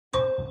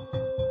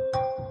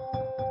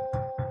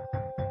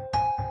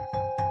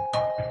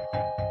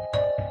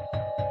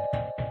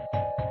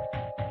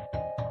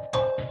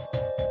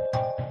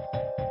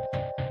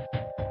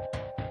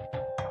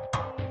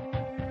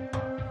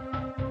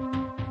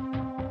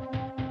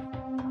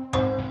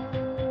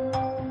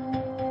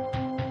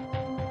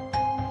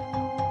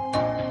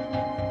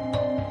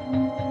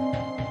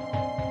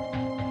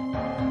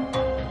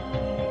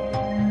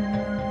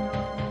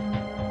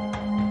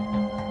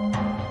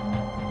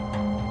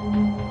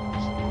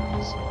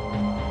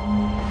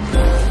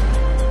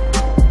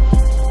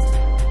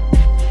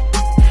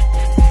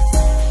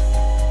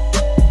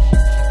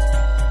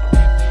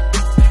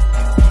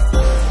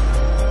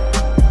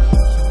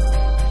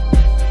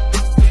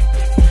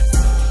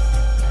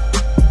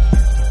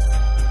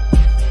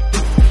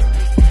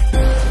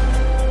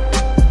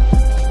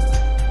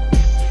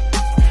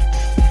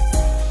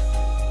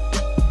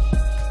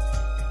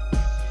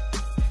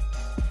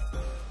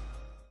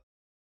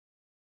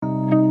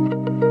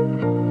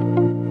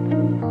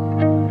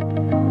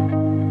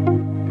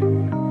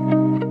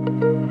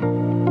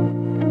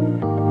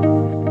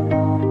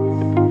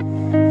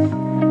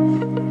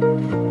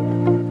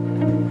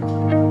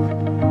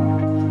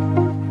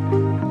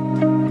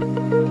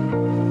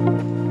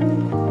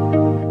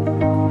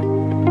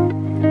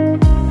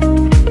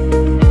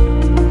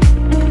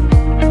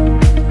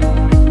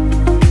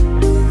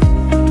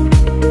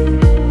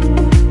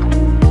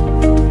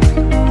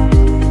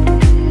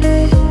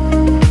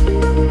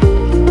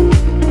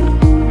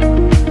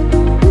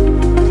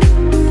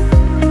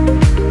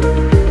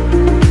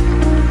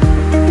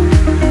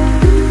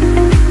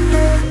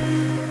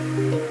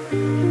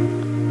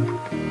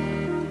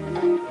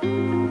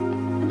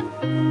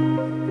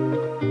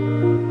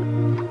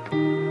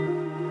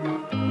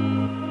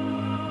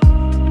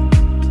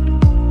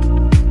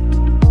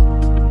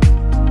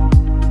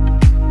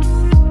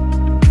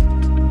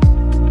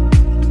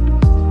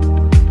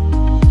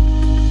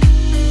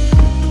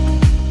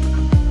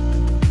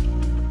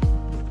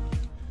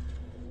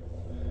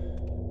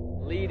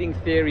leading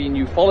theory in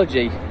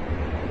ufology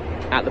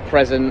at the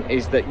present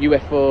is that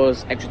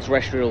UFOs,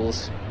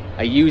 extraterrestrials,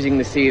 are using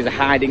the sea as a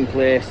hiding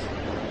place.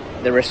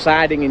 They're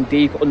residing in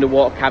deep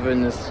underwater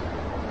caverns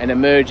and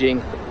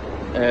emerging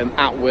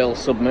at will,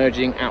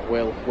 submerging at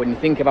will. When you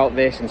think about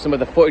this and some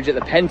of the footage that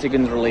the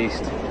Pentagon's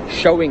released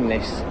showing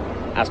this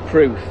as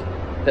proof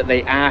that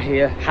they are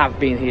here, have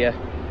been here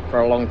for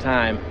a long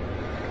time,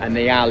 and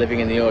they are living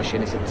in the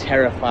ocean, it's a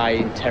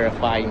terrifying,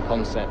 terrifying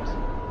concept.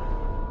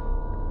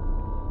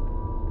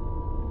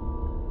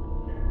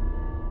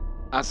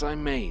 As I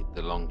made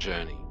the long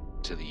journey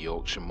to the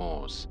Yorkshire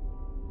moors,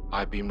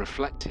 I've been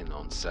reflecting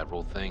on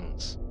several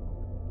things,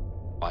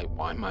 like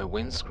why my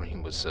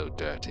windscreen was so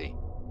dirty.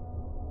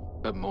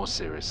 But more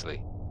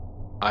seriously,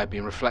 I've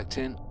been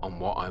reflecting on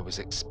what I was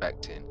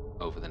expecting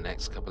over the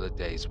next couple of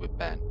days with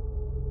Ben.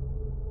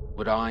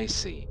 Would I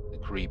see the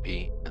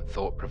creepy and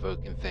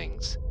thought-provoking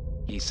things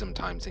he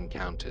sometimes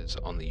encounters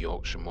on the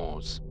Yorkshire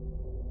moors?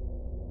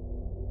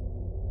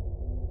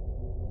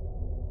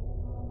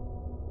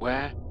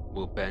 Where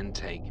will Ben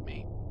take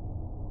me?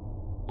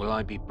 Will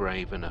I be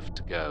brave enough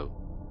to go?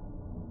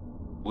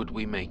 Would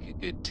we make a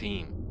good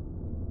team?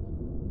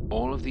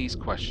 All of these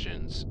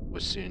questions were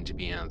soon to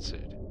be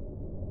answered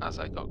as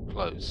I got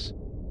close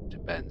to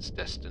Ben's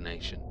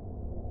destination.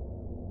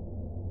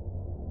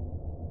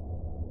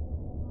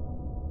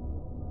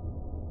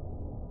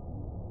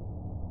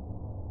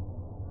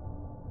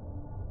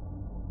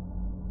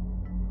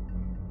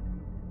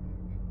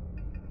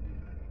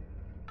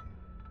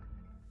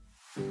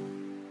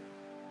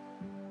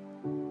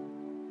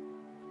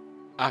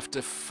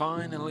 After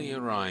finally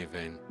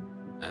arriving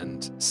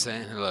and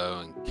saying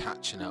hello and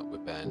catching up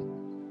with Ben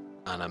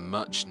and a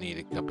much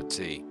needed cup of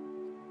tea,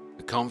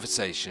 the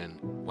conversation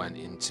went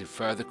into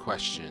further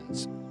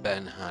questions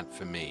Ben had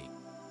for me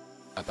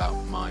about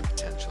my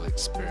potential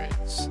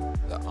experience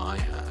that I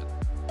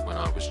had when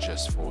I was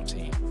just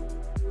 14.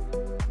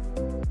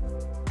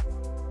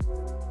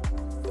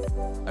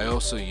 I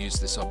also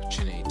used this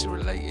opportunity to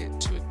relate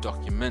it to a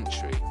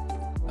documentary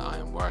that I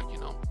am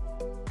working on.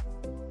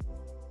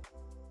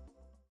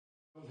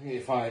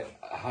 If I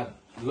had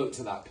looked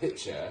at that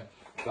picture,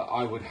 that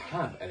I would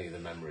have any of the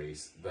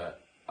memories that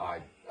I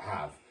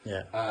have.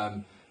 Yeah.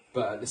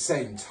 But at the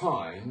same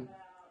time,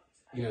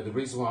 you know, the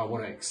reason why I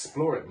want to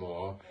explore it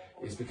more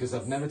is because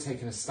I've never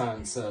taken a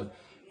stance of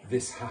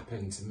this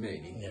happened to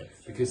me. Yeah.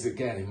 Because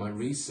again, in my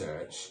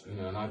research, you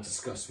know, and I've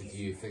discussed with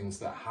you things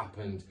that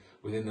happened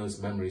within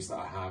those memories that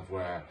I have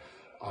where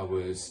I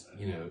was,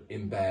 you know,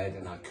 in bed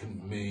and I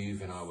couldn't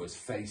move and I was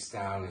face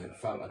down and it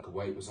felt like a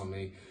weight was on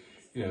me.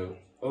 You know,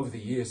 over the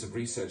years of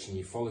research in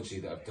ufology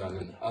that I've done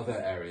in other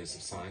areas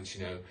of science,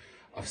 you know,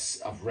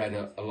 I've read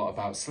a lot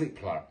about sleep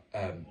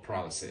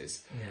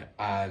paralysis. Yeah.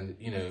 And,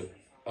 you know,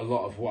 a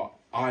lot of what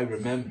I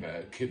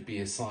remember could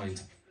be assigned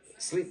to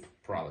sleep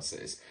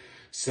paralysis.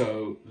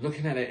 So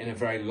looking at it in a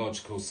very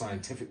logical,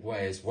 scientific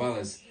way, as well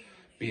as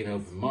being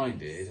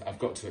open-minded, I've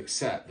got to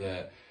accept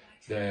that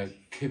there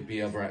could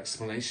be other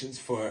explanations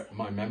for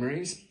my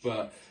memories,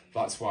 but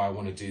that's why I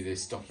want to do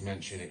this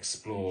documentary and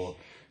explore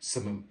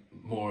some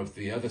more of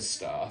the other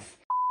stuff.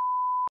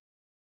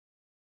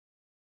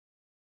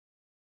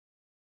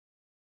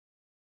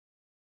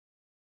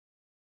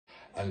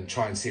 And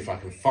try and see if I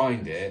can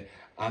find it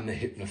and the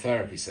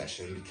hypnotherapy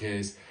session,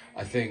 because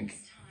I think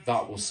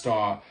that will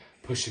start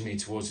pushing me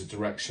towards a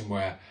direction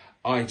where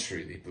I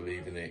truly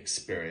believe in the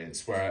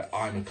experience, where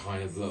I'm a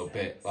kind of little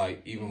bit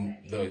like, even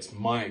though it's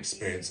my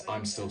experience,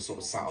 I'm still sort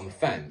of sat on the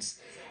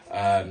fence,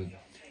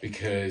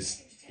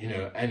 because, you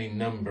know, any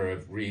number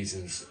of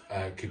reasons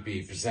could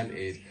be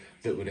presented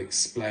that would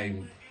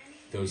explain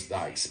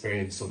that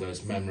experience or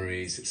those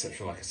memories,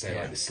 etc. Like I say,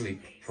 like the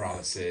sleep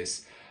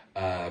paralysis,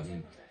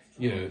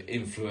 you know,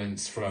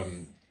 influence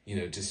from, you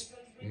know, just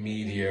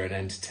media and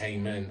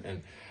entertainment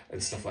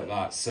and stuff like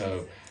that.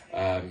 So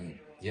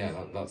yeah,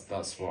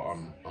 that's what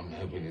I'm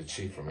hoping to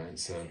achieve from it.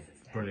 So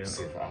brilliant.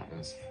 See if it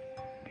happens.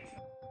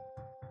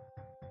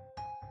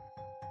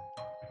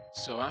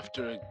 So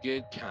after a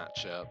good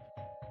catch up,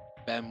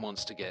 Ben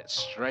wants to get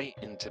straight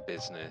into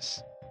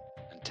business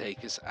and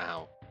take us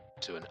out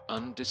to an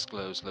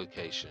undisclosed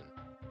location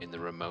in the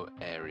remote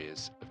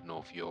areas of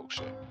North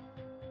Yorkshire.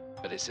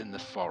 But it's in the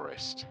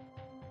forest,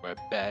 where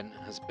Ben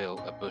has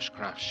built a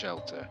bushcraft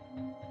shelter,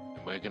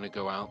 and we're going to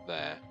go out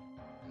there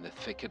in the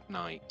thick of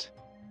night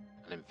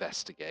and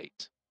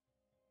investigate.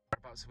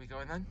 Whereabouts are we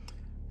going then?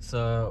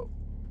 So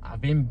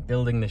I've been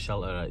building this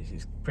shelter,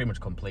 it's pretty much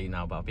complete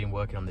now, but I've been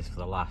working on this for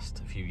the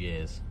last few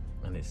years,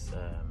 and it's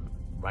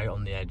right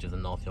on the edge of the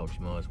North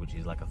Yorkshire moors, which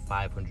is like a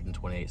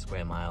 528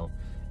 square mile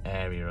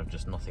area of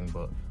just nothing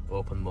but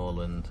open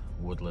moorland,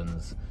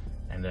 woodlands,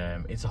 and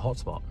it's a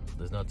hotspot.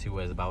 There's no two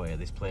ways about it.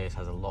 This place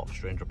has a lot of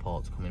strange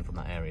reports coming from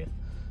that area,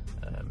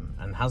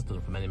 and has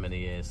done for many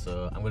years.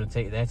 So I'm going to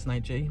take you there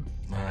tonight, G.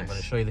 Nice. I'm going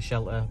to show you the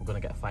shelter. We're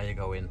going to get a fire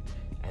going,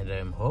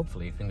 and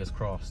hopefully, fingers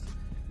crossed,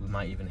 we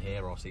might even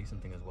hear or see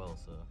something as well.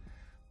 So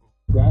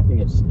wrapping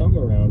its thumb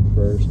around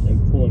first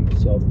and pulling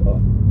itself up,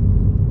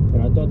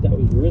 and I thought that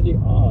was really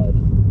odd,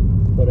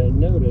 but I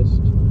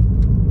noticed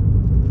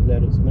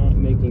that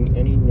making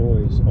any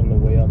noise on the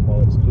way up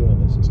while it's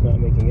doing this. It's not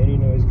making any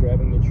noise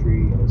grabbing the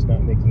tree, and it's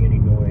not making any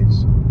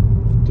noise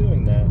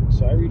doing that.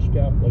 So I reached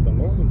out like a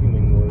normal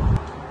human would.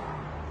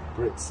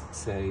 Brits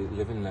say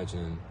living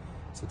legend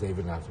Sir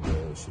David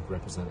Attenborough should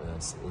represent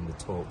us in the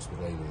talks with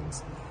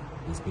aliens.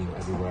 He's been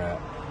everywhere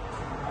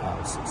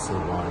else, so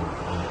why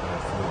on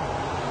earth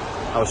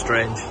not? How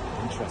strange.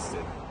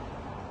 Interesting.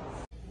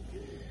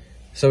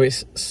 So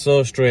it's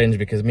so strange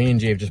because me and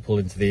G have just pulled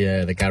into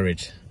the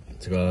garage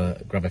to go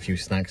grab a few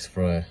snacks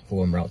for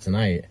when we're out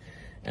tonight,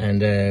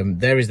 and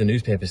there is the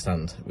newspaper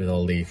stand with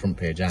all the front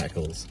page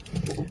articles.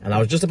 And I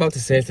was just about to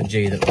say to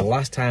G that the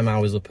last time I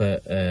was up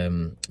at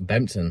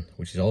Bempton,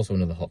 which is also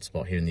another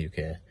hotspot here in the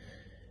UK,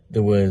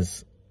 there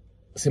was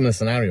a similar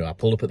scenario. I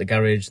pulled up at the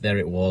garage, there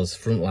it was,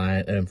 front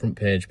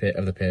page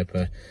of the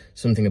paper,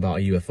 something about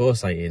a UFO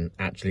sighting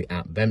actually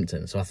at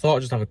Bempton. So I thought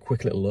I'd just have a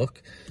quick little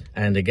look,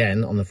 and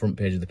again on the front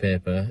page of the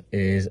paper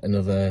is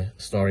another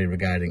story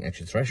regarding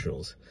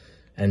extraterrestrials.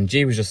 And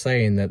G was just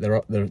saying that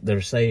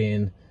they're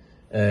saying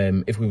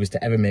if we was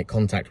to ever make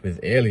contact with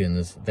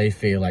aliens, they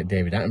feel like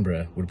David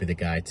Attenborough would be the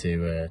guy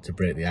to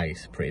break the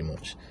ice, pretty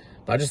much.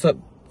 But I just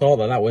thought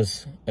that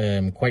was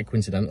quite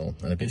coincidental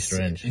and a bit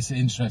strange. It's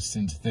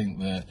interesting to think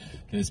that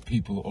there's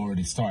people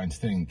already starting to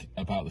think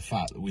about the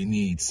fact that we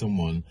need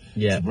someone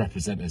to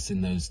represent us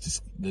in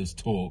those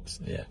talks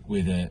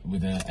with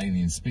an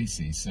alien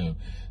species. So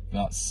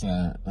that's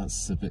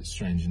a bit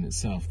strange in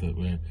itself, that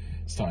we're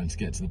starting to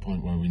get to the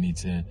point where we need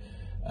to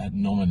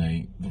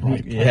nominate the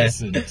right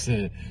person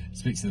to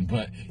speak to them.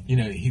 But you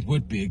know, he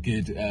would be a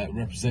good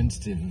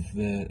representative of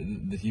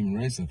the human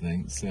race, I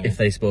think. So if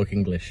they spoke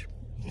English.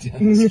 That's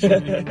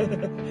true.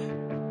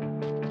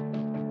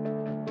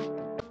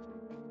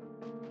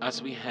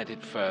 As we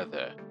headed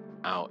further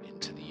out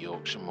into the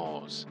Yorkshire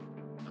moors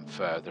and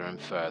further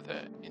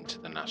into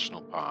the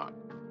national park,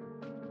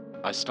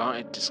 I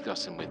started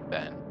discussing with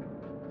Ben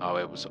how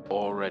I was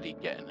already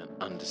getting an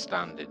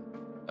understanding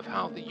of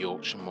how the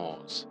Yorkshire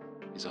moors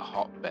is a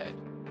hotbed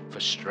for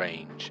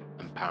strange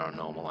and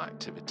paranormal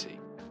activity.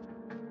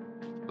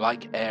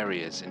 Like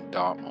areas in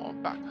Dartmoor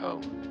back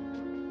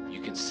home,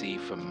 you can see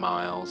for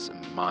miles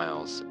and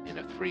miles in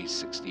a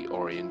 360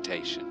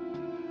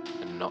 orientation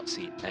and not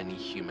see any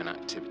human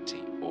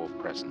activity or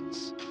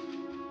presence.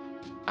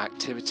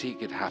 Activity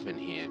could happen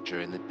here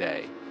during the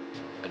day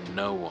and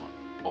no one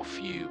or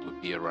few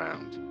would be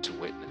around to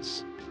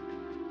witness.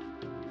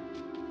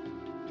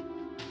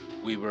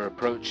 We were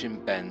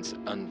approaching Ben's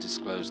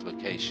undisclosed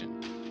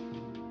location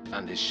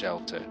and his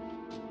shelter.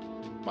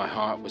 My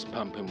heart was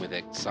pumping with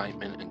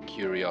excitement and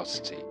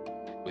curiosity,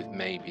 with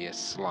maybe a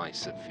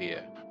slice of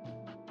fear.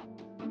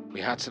 We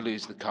had to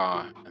lose the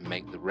car and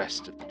make the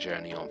rest of the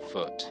journey on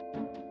foot,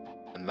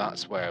 and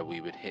that's where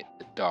we would hit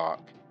the dark,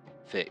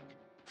 thick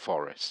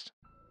forest.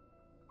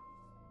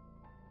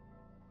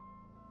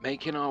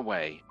 Making our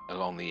way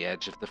along the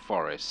edge of the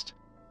forest,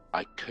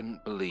 I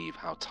couldn't believe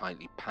how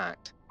tightly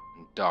packed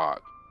and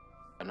dark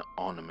and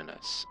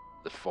ominous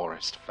the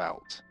forest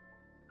felt.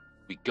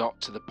 We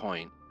got to the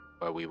point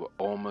where we were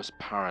almost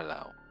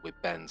parallel with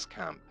Ben's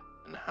camp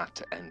and had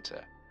to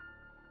enter.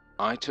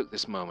 I took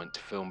this moment to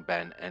film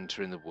Ben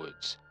entering the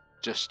woods,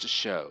 just to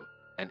show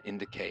and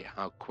indicate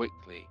how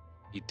quickly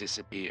he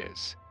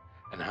disappears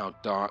and how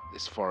dark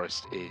this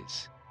forest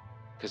is,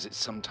 because it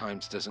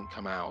sometimes doesn't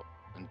come out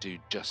and do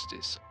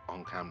justice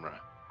on camera.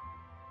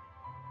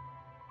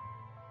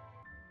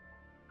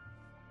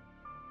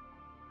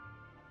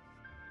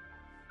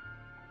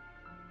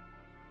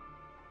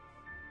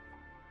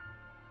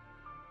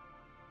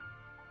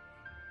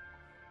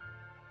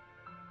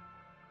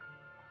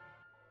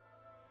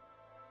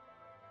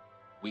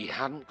 We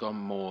hadn't gone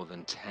more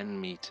than 10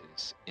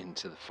 meters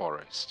into the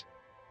forest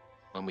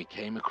when we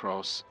came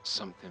across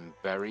something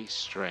very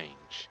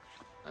strange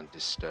and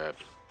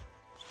disturbing.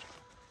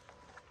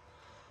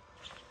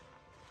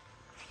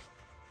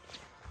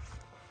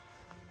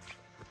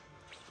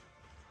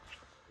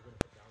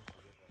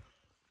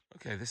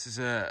 Okay, this is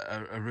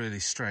a really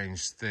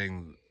strange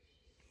thing,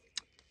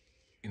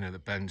 you know,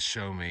 that Ben's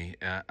shown me,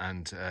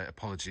 and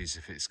apologies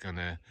if it's going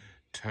to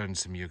turn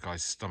some of your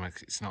guys'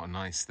 stomach. It's not a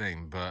nice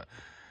thing, but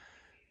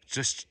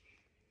just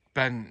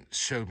Ben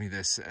showed me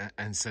this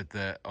and said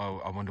that,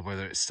 oh, I wonder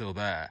whether it's still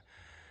there.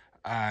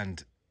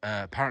 And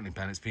apparently,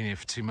 Ben, it's been here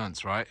for 2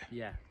 months, right?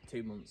 Yeah,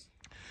 2 months.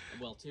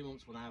 Well, 2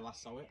 months when I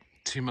last saw it.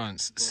 2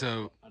 months.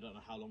 So I don't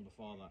know how long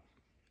before that.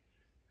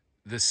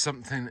 There's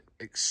something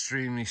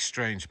extremely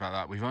strange about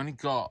that. We've only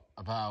got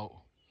about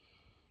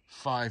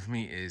 5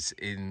 meters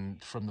in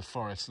from the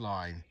forest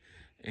line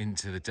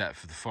into the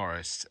depth of the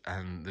forest,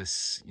 and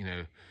this, you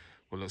know,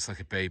 what looks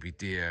like a baby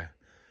deer,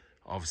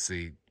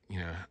 obviously, you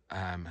know,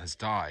 has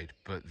died,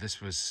 but this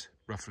was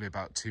roughly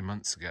about 2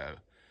 months ago,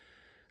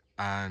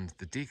 and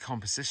the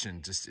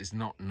decomposition just is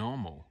not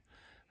normal.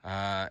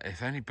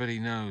 If anybody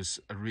knows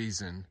a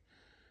reason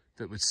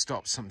that would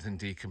stop something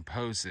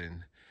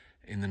decomposing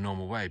in the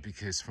normal way,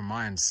 because from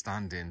my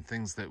understanding,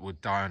 things that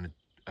would die on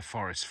a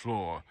forest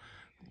floor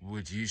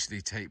would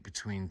usually take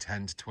between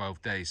 10 to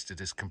 12 days to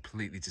just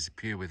completely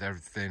disappear, with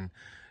everything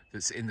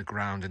that's in the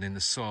ground and in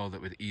the soil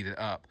that would eat it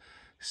up.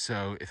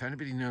 So if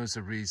anybody knows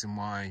the reason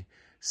why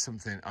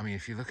something, I mean,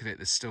 if you look at it,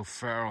 there's still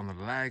fur on the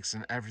legs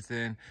and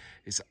everything.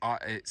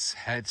 Its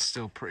head's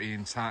still pretty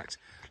intact.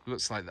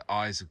 Looks like the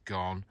eyes have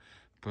gone,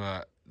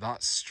 but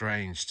that's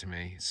strange to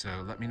me. So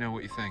let me know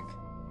what you think.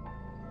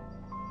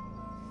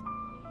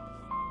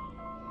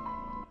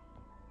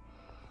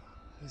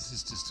 This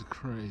is just a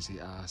crazy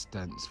ass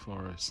dense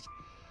forest.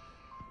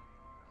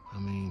 I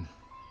mean,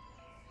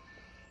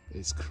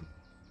 it's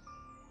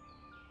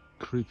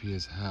creepy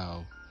as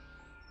hell.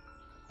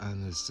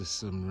 And there's just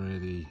some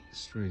really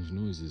strange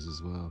noises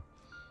as well.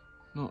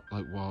 Not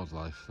like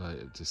wildlife,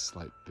 like just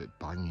like a bit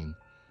banging.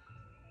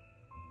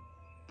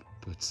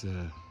 But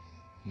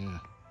yeah,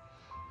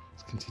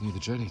 let's continue the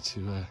journey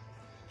to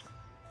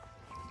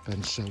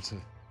Ben's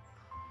shelter.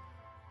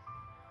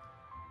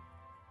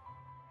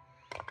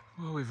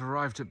 Well, we've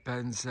arrived at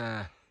Ben's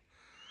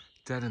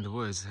den in the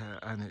woods,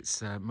 and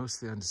it's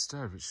mostly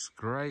undisturbed, which is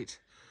great.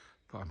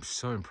 But I'm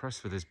so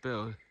impressed with this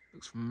build. It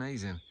looks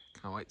amazing.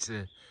 Can't wait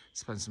to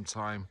spend some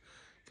time,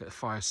 get the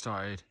fire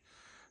started,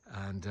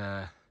 and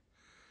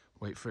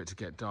wait for it to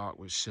get dark,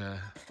 which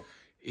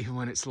even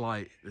when it's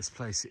light, this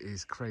place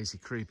is crazy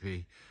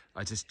creepy.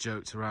 I just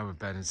joked around with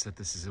Ben and said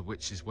this is a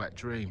witch's wet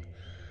dream,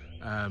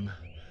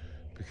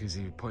 because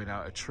he pointed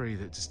out a tree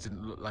that just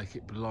didn't look like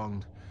it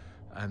belonged,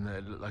 and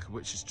it looked like a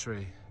witch's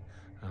tree.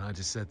 And I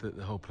just said that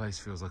the whole place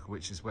feels like a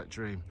witch's wet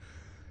dream,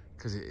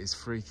 because it is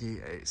freaky,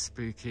 it's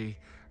spooky,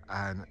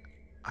 and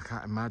I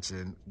can't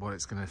imagine what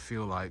it's going to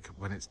feel like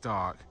when it's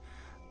dark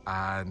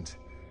and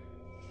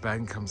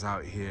Ben comes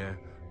out here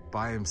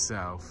by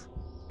himself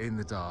in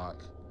the dark,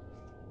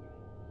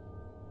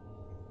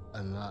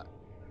 and that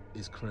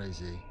is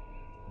crazy.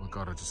 Oh my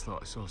God, I just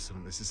thought I saw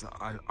something.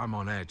 I'm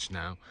on edge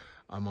now.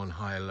 I'm on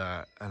high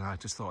alert, and I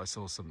just thought I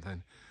saw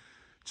something.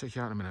 Check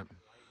you out in a minute.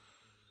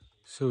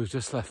 So we've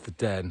just left the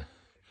den.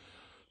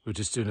 We're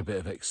just doing a bit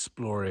of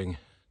exploring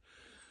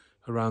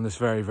around this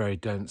very, very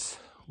dense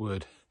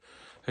wood.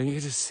 And you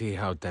can just see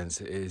how dense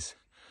it is.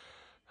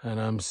 And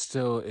I'm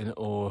still in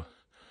awe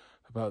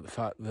about the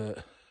fact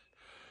that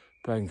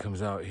Ben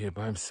comes out here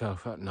by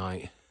himself at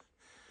night.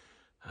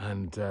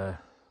 And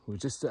we're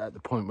just at the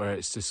point where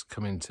it's just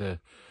coming to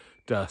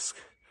dusk,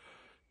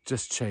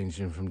 just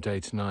changing from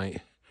day to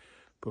night.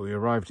 But we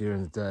arrived here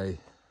in the day,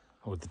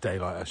 or the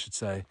daylight I should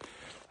say,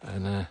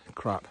 and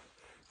crap,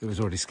 it was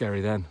already scary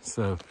then.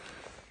 So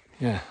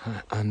yeah,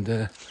 and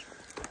I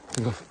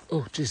think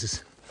oh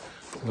Jesus,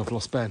 I think I've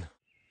lost Ben.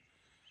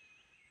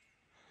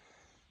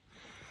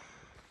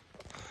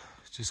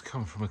 Just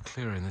come from a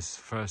clearing, this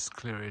first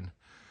clearing,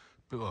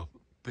 well,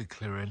 big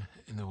clearing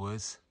in the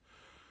woods.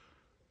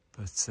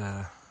 But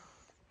I'm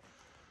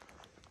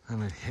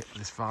gonna hit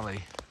this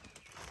valley.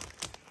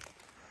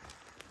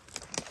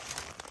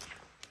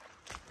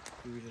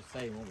 We were just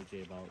saying, weren't we,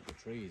 Jay, about the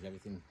trees?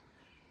 Everything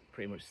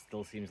pretty much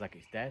still seems like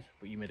it's dead,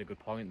 but you made a good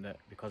point that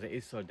because it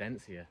is so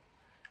dense here,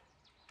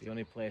 the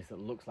only place that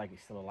looks like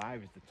it's still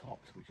alive is the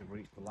tops, which have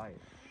reached the light.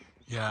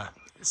 Yeah,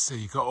 so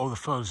you've got all the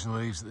foliage and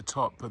leaves at the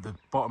top, but the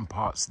bottom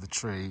parts of the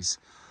trees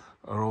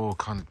are all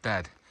kind of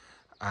dead.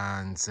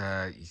 And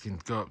you can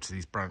go up to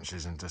these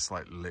branches and just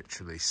like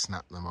literally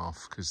snap them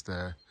off because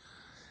they're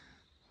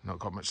not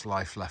got much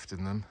life left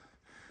in them.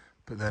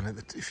 But then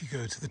if you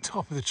go to the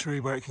top of the tree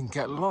where it can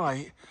get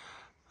light,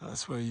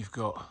 that's where you've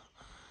got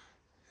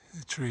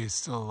the tree is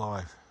still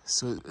alive.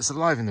 So it's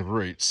alive in the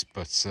roots,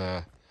 but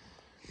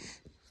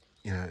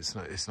you know,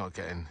 it's not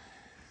getting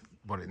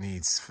what it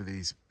needs for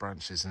these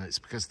branches, and it's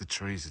because the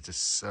trees are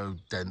just so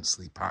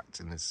densely packed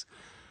in this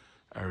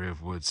area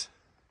of woods.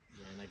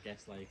 Yeah, and I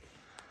guess like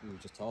we were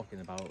just talking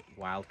about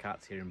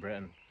wildcats here in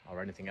Britain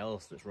or anything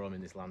else that's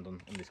roaming this land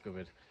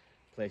undiscovered,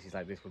 places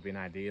like this would be an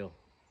ideal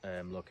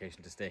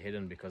location to stay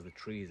hidden because the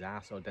trees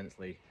are so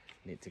densely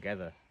knit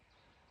together.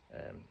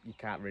 You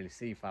can't really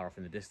see far off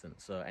in the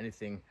distance, so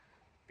anything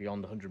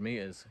beyond 100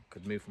 meters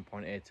could move from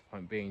point A to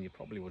point B and you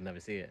probably would never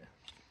see it.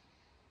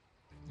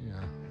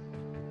 Yeah.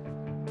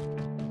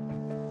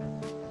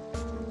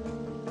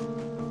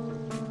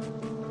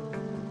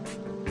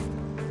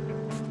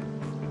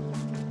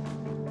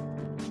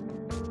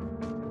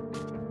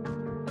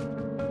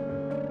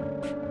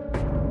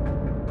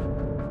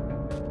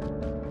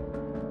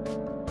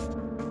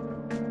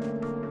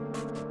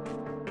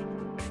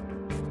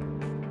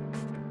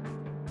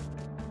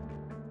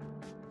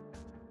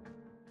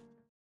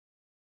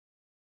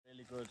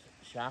 Really good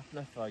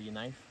sharpener for your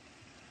knife,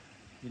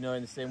 you know,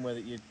 in the same way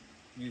that you'd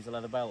use a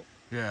leather belt.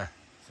 Yeah.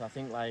 So I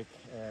think like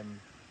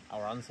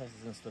our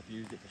ancestors and stuff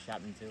used it for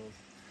sharpening tools.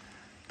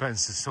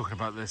 Ben's just talking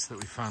about this that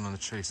we found on the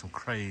tree, some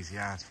crazy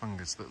ass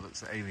fungus that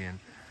looks alien.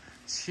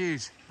 It's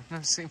huge. I've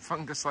never seen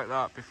fungus like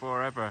that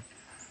before ever.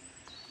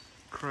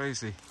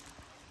 Crazy.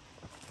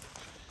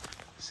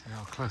 See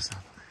how close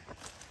up.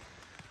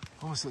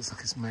 Almost looks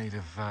like it's made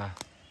of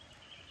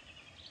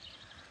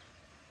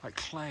like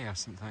clay or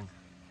something.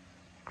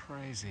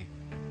 Crazy.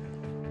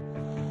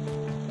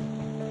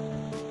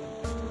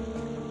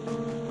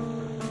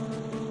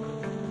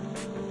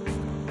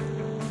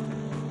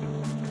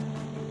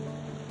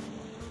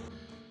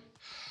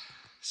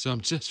 So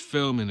I'm just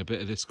filming a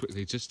bit of this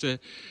quickly, just to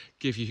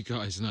give you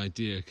guys an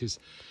idea, because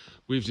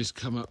we've just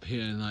come up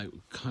here and like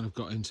kind of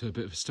got into a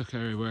bit of a stuck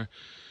area where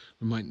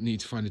we might need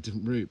to find a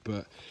different route,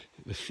 but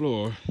the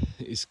floor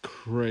is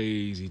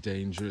crazy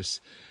dangerous,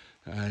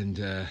 and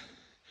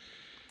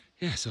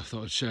yeah, so I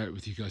thought I'd share it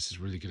with you guys as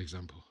a really good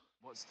example.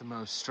 What's the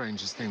most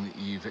strangest thing that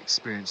you've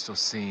experienced or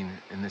seen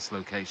in this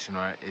location,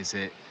 or is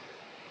it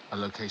a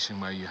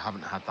location where you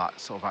haven't had that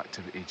sort of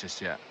activity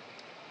just yet?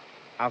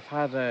 I've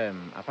had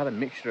a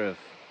mixture of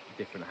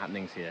different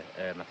happenings here.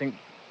 I think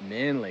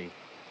mainly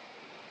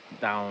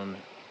down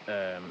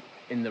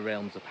in the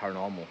realms of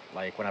paranormal.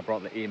 Like when I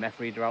brought the EMF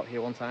reader out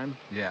here one time.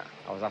 Yeah.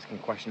 I was asking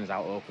questions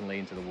out openly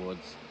into the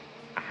woods.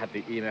 I had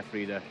the EMF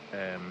reader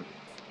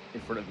in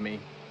front of me.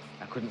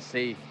 I couldn't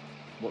see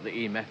what the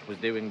EMF was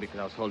doing because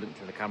I was holding it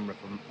to the camera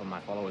for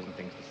my followers and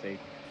things to see.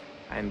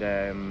 And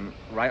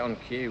right on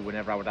cue,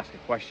 whenever I would ask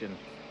a question,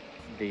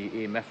 the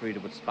EMF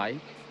reader would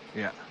spike.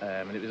 Yeah.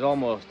 And it was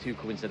almost too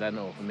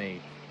coincidental for me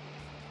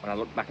when I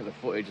looked back at the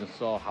footage and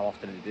saw how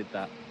often it did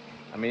that.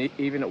 I mean,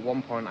 even at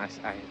one point I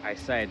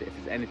said, if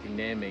there's anything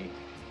near me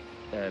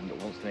that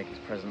wants to make its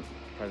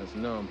presence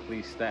known,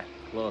 please step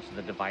close to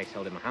the device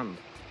held in my hand.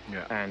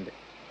 Yeah. And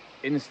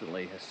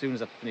instantly, as soon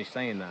as I finished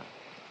saying that,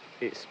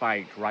 it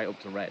spiked right up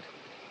to red.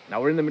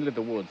 Now we're in the middle of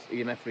the woods.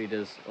 EMF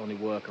readers only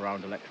work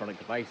around electronic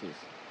devices.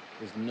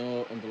 There's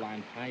no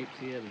underlying pipes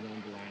here, there's no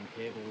underlying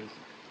cables.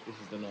 This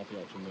is the North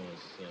Yorkshire moors,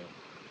 so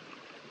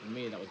for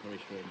me that was very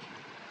strange.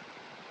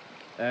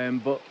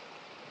 But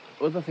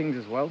other things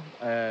as well,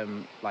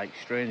 like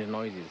strange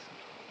noises,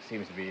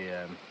 seems to be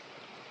a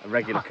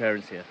regular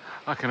occurrence here.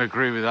 I can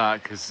agree with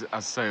that, because as I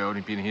say, I've only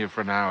been here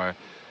for an hour,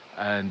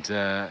 and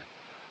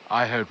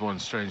I heard one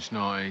strange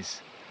noise,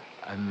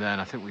 and then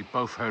I think we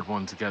both heard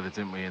one together,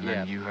 didn't we? And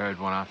then you heard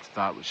one after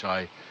that, which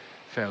I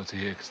failed to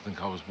hear because I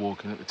think I was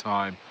walking at the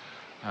time.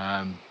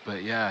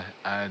 But yeah,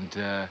 and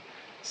it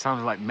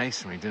sounded like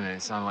masonry, didn't it?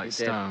 It sounded like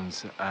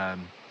stones.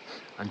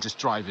 And just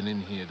driving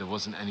in here, there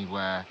wasn't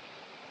anywhere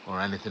or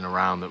anything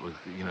around that was,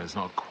 you know, it's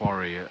not a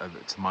quarry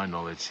to my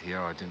knowledge here.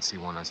 I didn't see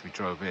one as we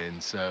drove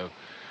in, so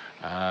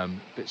a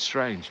bit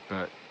strange,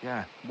 but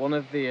yeah. One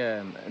of the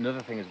another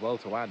thing as well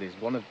to add is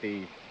one of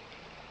the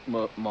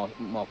more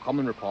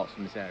common reports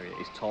from this area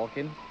is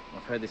talking.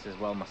 I've heard this as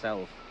well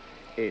myself.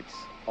 It's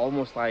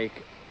almost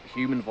like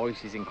human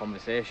voices in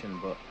conversation,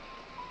 but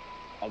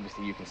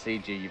obviously you can see,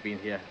 G, you've been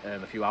here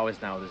a few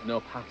hours now. There's no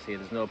paths here.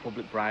 There's no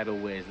public bridle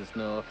ways. There's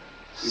no.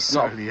 It's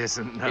not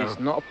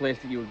a place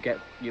that you would get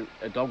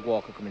a dog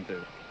walker coming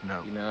through.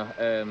 No. You know,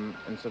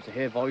 and so to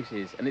hear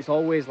voices, and it's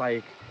always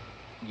like,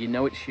 you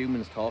know, it's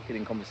humans talking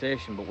in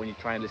conversation, but when you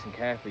try and listen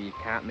carefully, you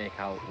can't make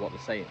out what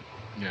they're saying.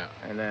 Yeah.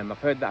 And I've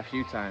heard that a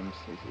few times.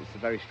 It's a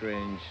very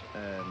strange,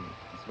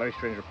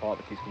 report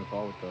that keeps coming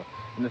forward though.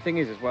 And the thing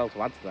is, as well,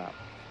 to add to that,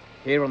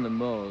 here on the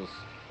moors,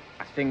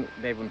 I think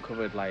they've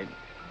uncovered like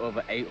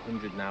over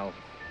 800 now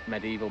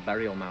medieval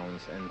burial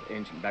mounds and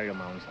ancient burial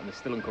mounds, and they're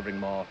still uncovering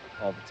more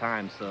all the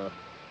time. So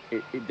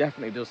it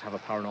definitely does have a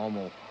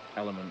paranormal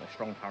element, a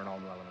strong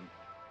paranormal element.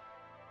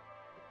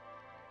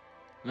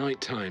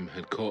 Nighttime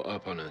had caught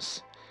up on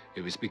us.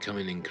 It was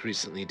becoming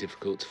increasingly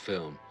difficult to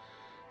film,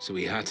 so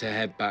we had to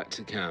head back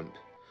to camp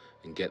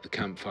and get the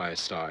campfire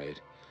started.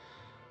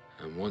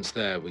 And once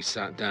there, we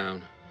sat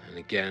down and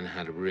again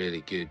had a really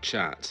good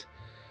chat.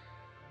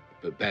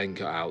 But Ben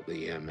got out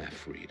the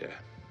EMF reader.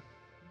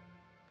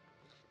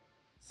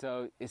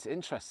 So it's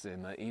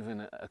interesting that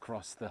even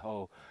across the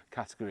whole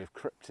category of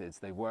cryptids,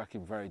 they work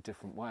in very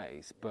different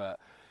ways. But,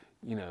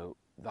 you know,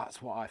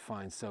 that's what I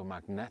find so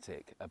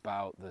magnetic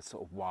about the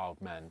sort of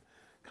wild men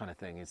kind of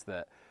thing, is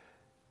that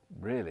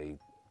really,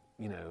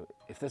 you know,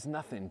 if there's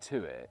nothing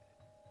to it,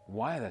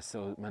 why are there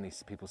so many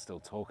people still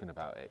talking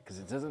about it? Because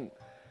it doesn't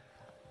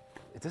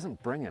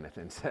bring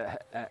anything to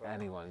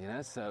anyone, you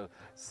know. So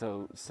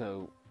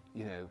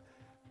you know,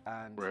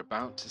 and we're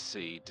about to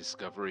see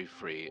Discovery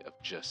 3 of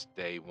just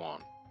day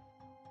one,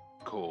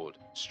 called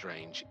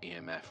Strange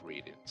EMF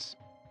Readings.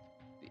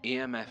 The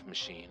EMF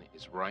machine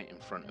is right in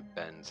front of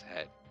Ben's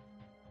head.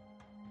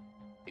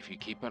 If you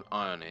keep an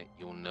eye on it,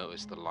 you'll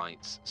notice the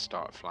lights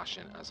start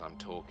flashing as I'm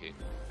talking.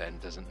 Ben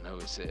doesn't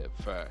notice it at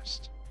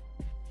first.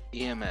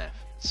 EMF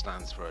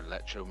stands for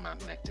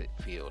electromagnetic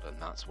field,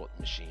 and that's what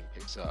the machine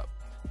picks up.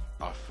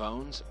 Our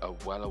phones are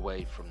well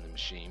away from the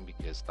machine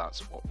because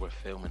that's what we're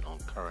filming on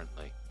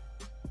currently.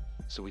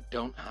 So we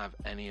don't have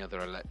any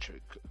other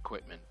electric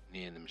equipment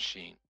near the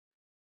machine.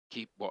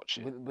 Keep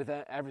watching. With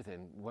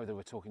everything, whether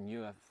we're talking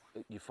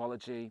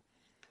ufology,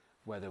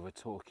 whether we're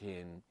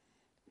talking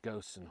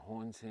ghosts and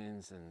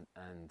hauntings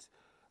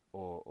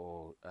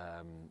or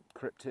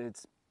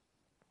cryptids,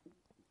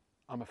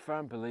 I'm a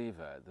firm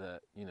believer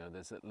that, you know,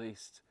 there's at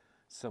least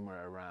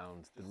somewhere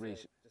around the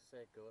region. Just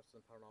say ghosts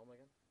and paranormal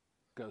again.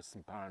 Ghosts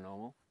and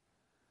paranormal.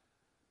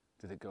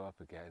 Did it go up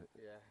again?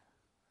 Yeah,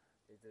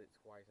 it did it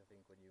twice, I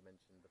think, when you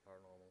mentioned the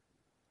paranormal.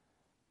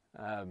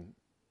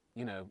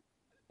 You know,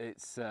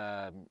 it's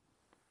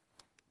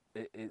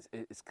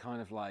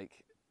kind of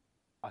like,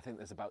 I think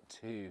there's about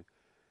 2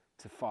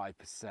 to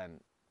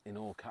 5% in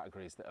all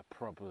categories that are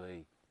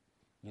probably,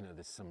 you know,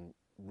 there's some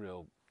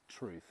real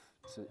truth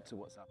to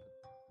what's happened.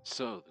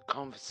 So the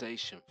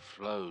conversation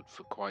flowed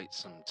for quite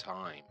some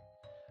time,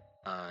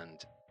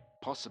 and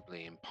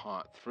possibly in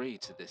part 3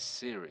 to this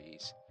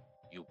series,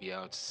 you'll be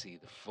able to see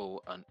the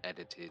full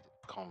unedited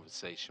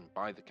conversation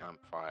by the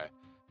campfire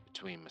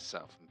between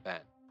myself and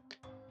Ben.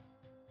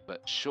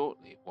 But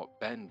shortly, what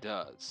Ben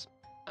does,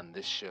 and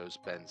this shows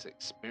Ben's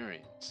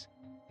experience,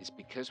 is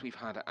because we've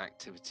had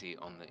activity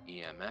on the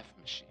EMF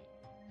machine,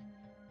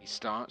 he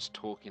starts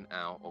talking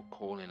out or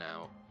calling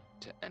out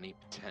to any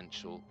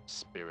potential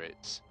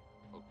spirits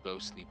or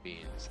ghostly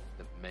beings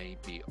that may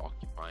be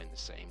occupying the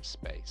same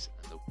space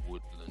and the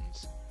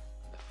woodlands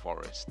and the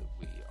forest that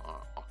we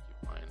are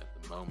occupying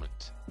at the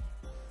moment.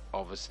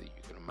 Obviously,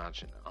 you can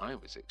imagine I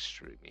was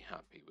extremely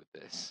happy with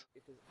this.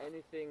 If there's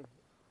anything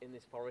in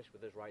this forest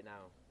with us right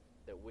now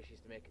that wishes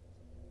to make its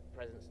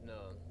presence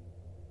known,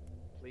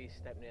 please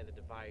step near the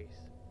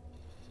device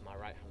to my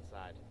right hand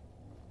side.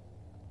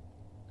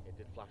 It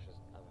did flash as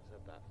I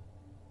said that.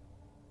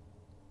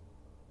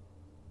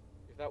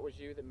 If that was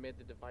you that made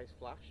the device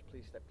flash,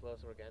 please step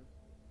closer again.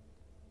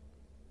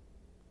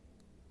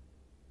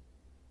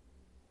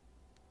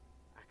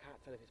 I can't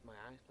tell if it's my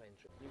eyes playing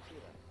tricks. Can you see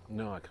that?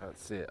 No, I can't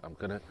see it. I'm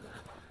gonna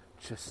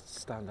just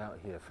stand out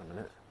here for a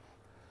minute.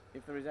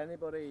 If there is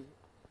anybody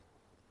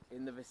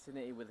in the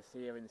vicinity with a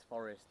seer in this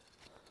forest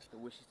that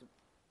wishes to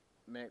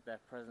make their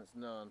presence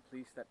known,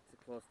 please step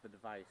close to the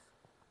device.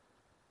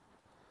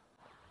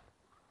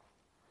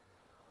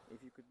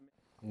 If you could...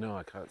 No,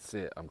 I can't see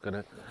it. I'm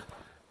gonna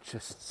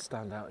just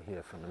stand out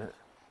here for a minute.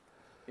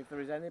 If there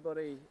is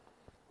anybody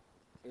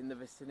in the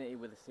vicinity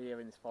with a seer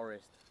in this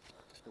forest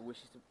that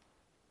wishes to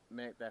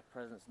make their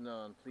presence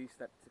known, please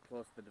step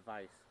close to the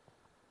device.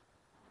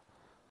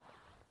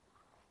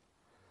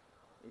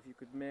 If you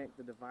could make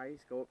the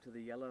device go up to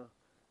the yellow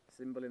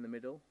symbol in the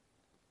middle.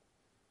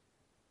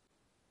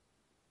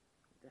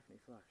 It definitely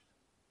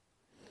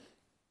flashed.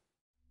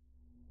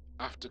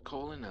 After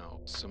calling out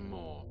some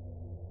more,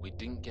 we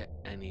didn't get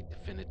any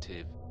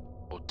definitive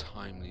or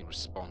timely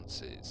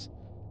responses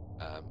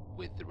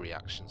with the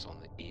reactions on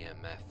the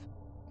EMF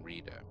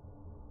reader.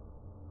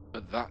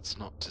 But that's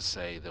not to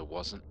say there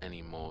wasn't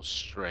any more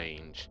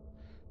strange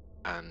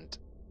and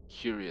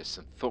curious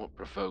and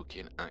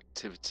thought-provoking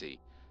activity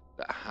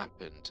that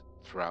happened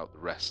throughout the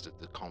rest of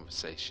the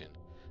conversation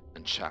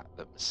and chat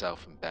that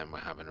myself and Ben were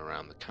having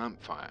around the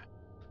campfire.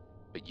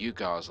 But you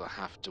guys will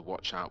have to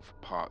watch out for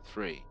part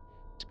 3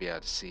 to be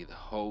able to see the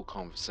whole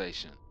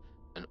conversation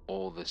and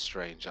all the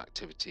strange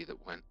activity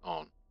that went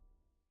on.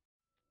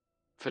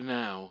 For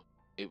now,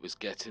 it was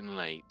getting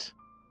late,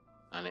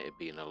 and it had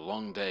been a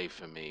long day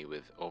for me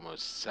with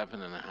almost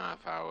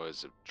 7.5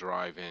 hours of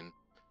driving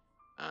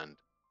and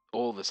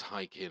all this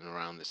hiking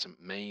around this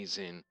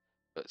amazing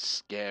but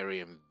scary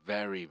and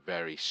very,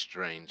 very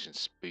strange and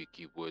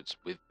spooky woods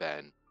with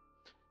Ben,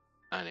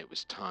 and it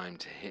was time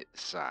to hit the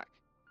sack.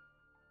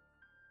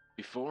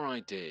 Before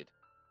I did,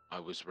 I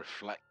was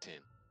reflecting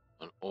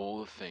on all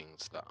the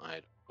things that I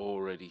had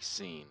already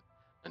seen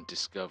and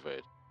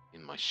discovered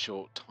in my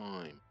short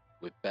time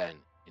with Ben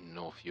in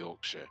North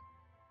Yorkshire.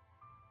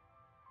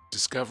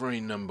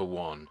 Discovery number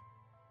 1,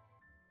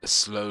 a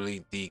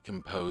slowly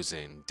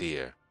decomposing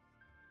deer.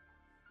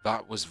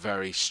 That was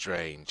very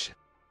strange,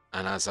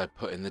 and as I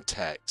put in the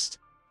text,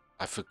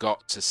 I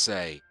forgot to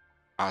say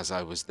as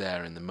I was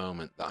there in the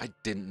moment that I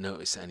didn't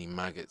notice any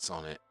maggots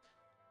on it,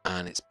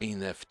 and it's been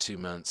there for 2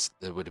 months.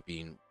 There would have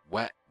been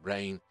wet,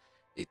 rain.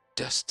 It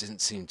just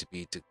didn't seem to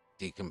be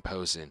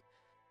decomposing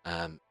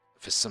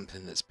for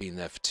something that's been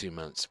there for 2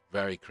 months.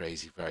 Very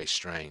crazy, very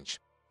strange.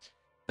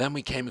 Then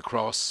we came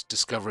across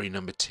discovery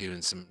number 2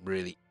 and some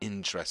really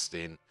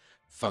interesting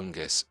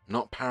fungus.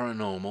 Not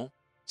paranormal,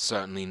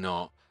 certainly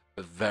not,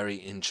 but very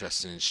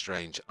interesting and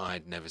strange.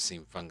 I'd never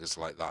seen fungus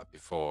like that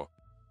before.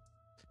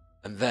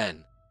 And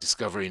then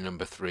discovery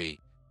number 3,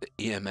 the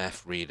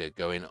EMF reader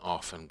going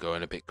off and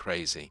going a bit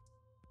crazy.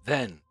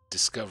 Then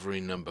discovery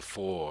number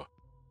 4,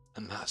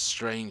 and that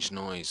strange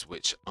noise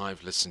which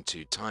I've listened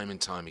to time and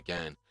time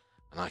again,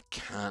 and I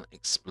can't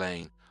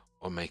explain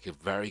or make a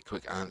very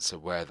quick answer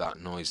where that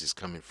noise is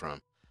coming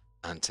from,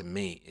 and to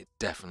me it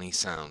definitely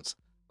sounds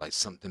like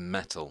something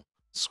metal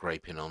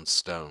scraping on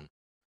stone.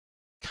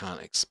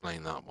 Can't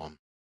explain that one.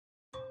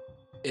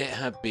 It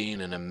had been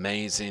an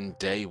amazing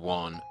day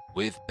 1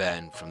 with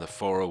Ben from the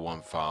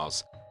 401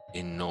 Files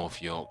in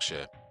North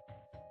Yorkshire.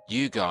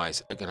 You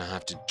guys are going to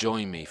have to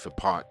join me for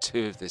part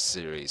 2 of this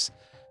series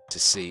to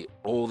see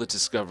all the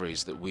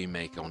discoveries that we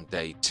make on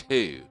day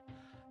 2,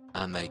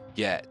 and they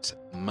get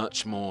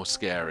much more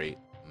scary,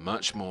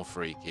 much more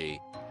freaky,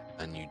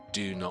 and you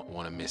do not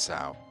want to miss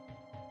out.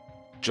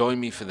 Join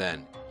me for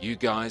then. You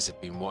guys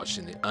have been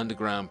watching the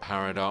Underground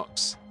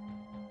Paradox.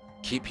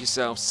 Keep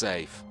yourself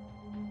safe.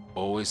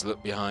 Always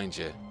look behind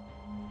you.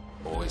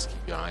 Always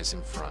keep your eyes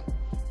in front.